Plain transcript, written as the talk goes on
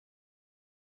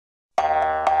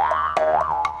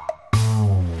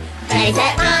Raise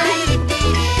that run.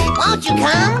 Won't you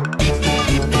come?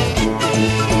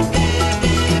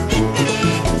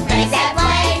 Raise that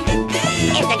play.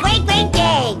 It's a great, great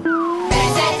day.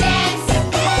 Raise that dance.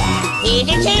 Here's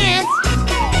your chance.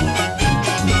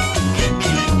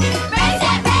 Raise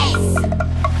that race.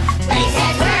 Raise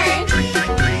that turn.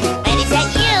 Ready, set,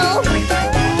 you.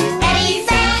 Ready,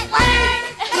 set, learn.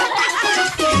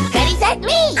 Ready, set,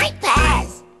 me. I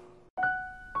pass.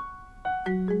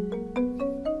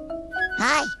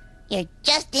 Hi, you're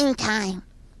just in time.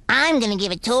 I'm gonna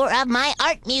give a tour of my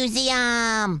art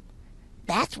museum.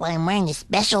 That's why I'm wearing this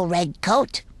special red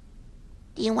coat.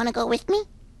 Do you want to go with me?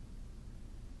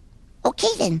 Okay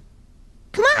then.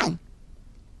 Come on.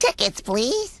 Tickets,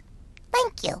 please.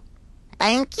 Thank you.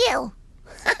 Thank you.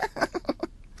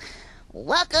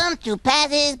 Welcome to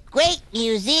Paz's Great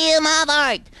Museum of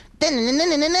Art.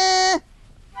 Dun-dun-dun-dun-dun-dun.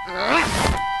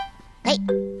 Hey.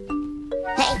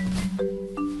 Hey.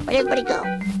 Where'd everybody go?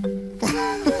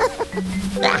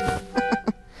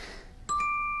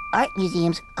 Art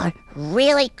museums are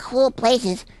really cool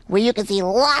places where you can see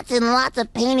lots and lots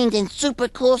of paintings and super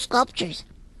cool sculptures.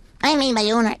 I made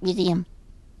my own art museum.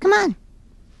 Come on.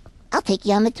 I'll take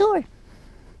you on the tour.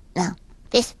 Now,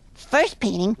 this first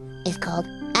painting is called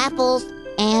Apples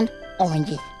and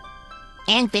Oranges.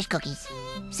 And fish cookies.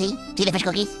 See? See the fish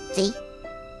cookies? See?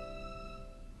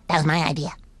 That was my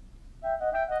idea.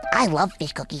 I love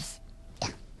fish cookies.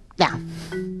 Yeah. Now,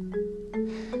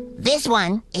 this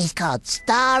one is called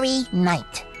Starry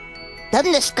Night.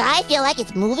 Doesn't the sky feel like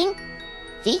it's moving?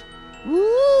 See?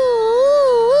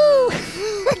 Woo!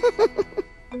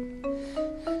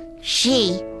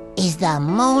 She is the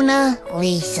Mona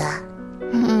Lisa.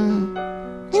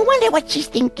 I wonder what she's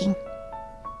thinking.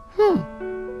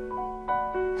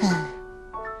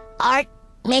 Art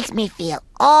makes me feel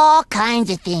all kinds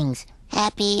of things.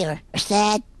 Happy or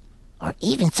sad or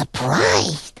even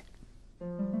surprised.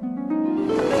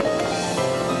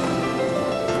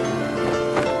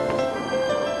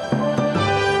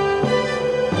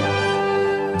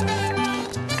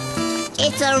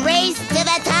 It's a race to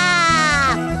the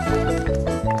top!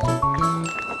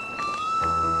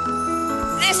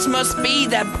 This must be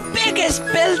the biggest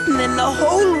building in the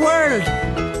whole world.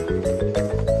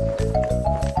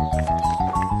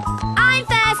 I'm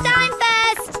first!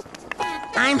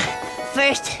 I'm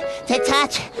first to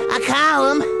touch a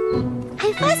column.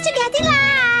 I'm first to get in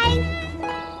line!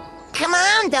 Come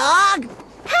on, dog!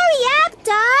 Hurry up,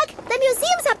 dog! The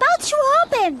museum's about to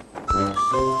open!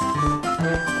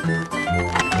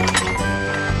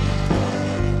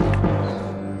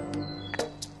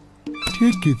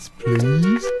 Tickets,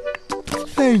 please.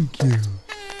 Thank you.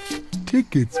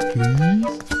 Tickets, please.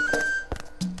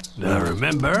 Now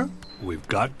remember, we've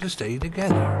got to stay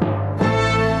together.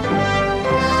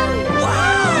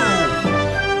 Wowee!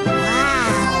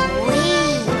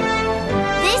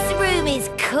 This room is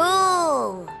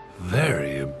cool!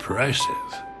 Very impressive.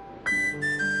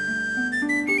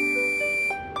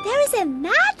 There is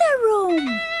another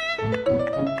room!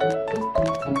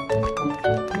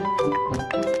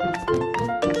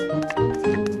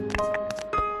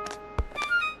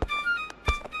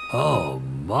 Oh,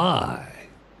 my.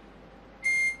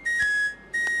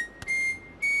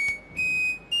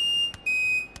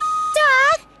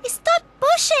 Dog, stop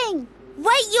pushing!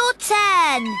 Wait your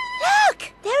turn!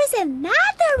 Look! There is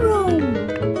another room!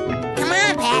 Come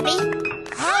on, Pappy!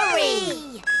 Hurry!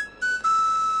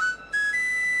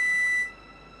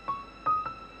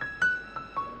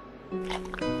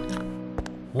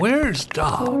 Where's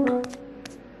Dog?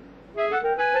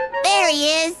 There he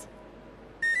is!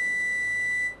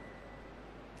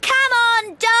 Come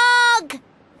on, dog!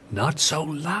 Not so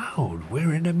loud.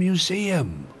 We're in a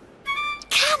museum.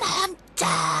 Come on,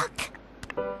 dog!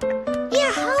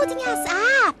 You're holding us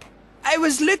up! I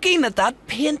was looking at that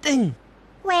painting.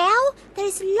 Well,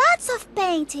 there's lots of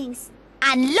paintings.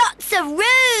 And lots of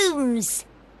rooms!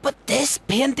 But this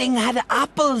painting had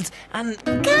apples and...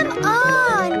 Come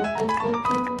on!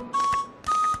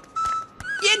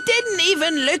 You didn't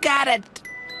even look at it.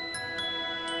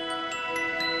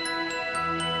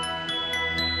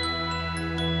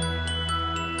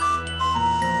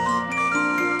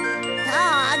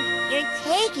 Dog, you're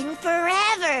taking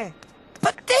forever!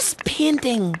 But this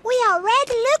painting... We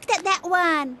already looked at that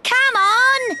one. Come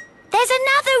on! There's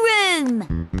another room!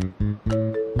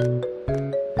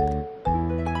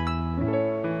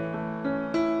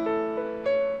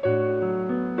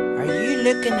 Are you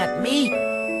looking at me?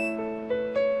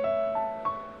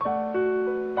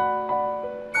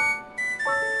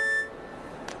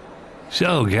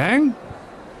 So, gang,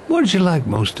 what did you like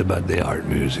most about the art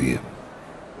museum?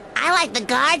 I like the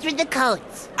guards with the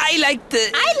coats. I liked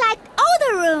the... I liked all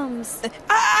the rooms.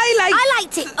 I I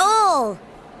liked it all.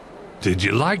 Did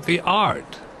you like the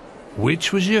art?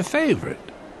 Which was your favorite?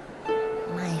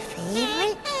 My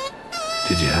favorite?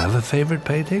 Did you have a favorite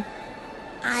painting?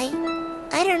 I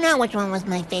don't know which one was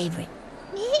my favorite.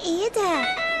 Me either.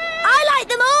 I like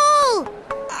them all.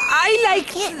 I like...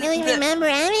 Can't really remember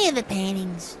any of the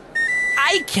paintings.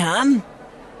 I can.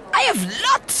 I have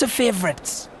lots of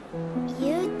favorites.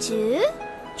 You do?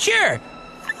 Sure.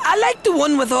 I like the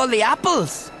one with all the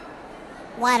apples.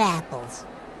 What apples?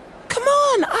 Come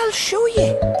on, I'll show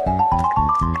you.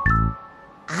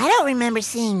 I don't remember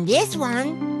seeing this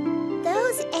one.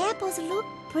 Those apples look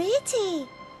pretty.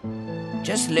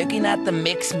 Just looking at them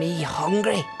makes me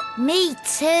hungry. Me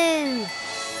too.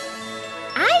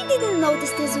 I didn't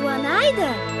notice this one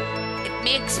either. It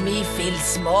makes me feel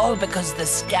small because the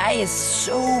sky is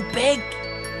so big.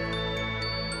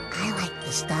 I like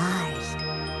the stars.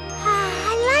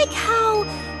 I like how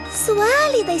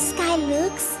swirly the sky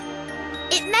looks.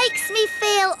 It makes me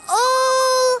feel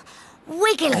all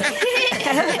wiggly.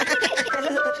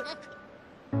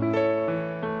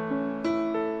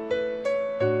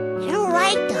 You're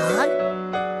right, dog.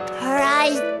 Her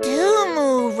eyes do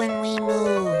move when we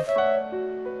move.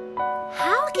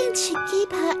 How can she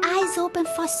keep her eyes open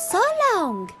for so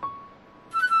long?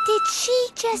 Did she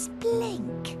just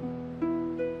blink?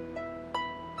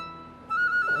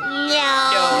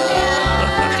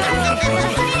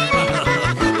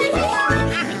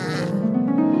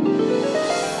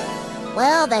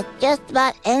 Well, that just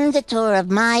about ends the tour of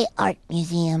my art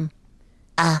museum.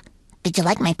 Did you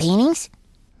like my paintings?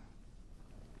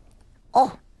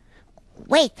 Oh,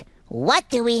 wait, what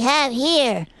do we have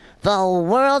here? The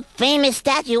world-famous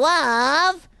statue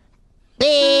of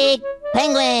Big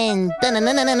Penguin.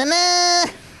 Da-na-na-na-na-na.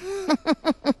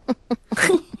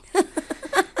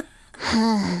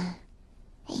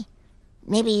 Hey,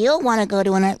 maybe you'll want to go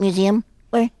to an art museum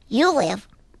where you live.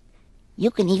 You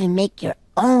can even make your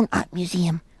own art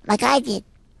museum, like I did,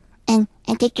 and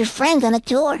take your friends on a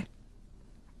tour.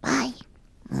 Bye.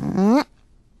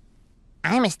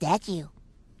 I'm a statue.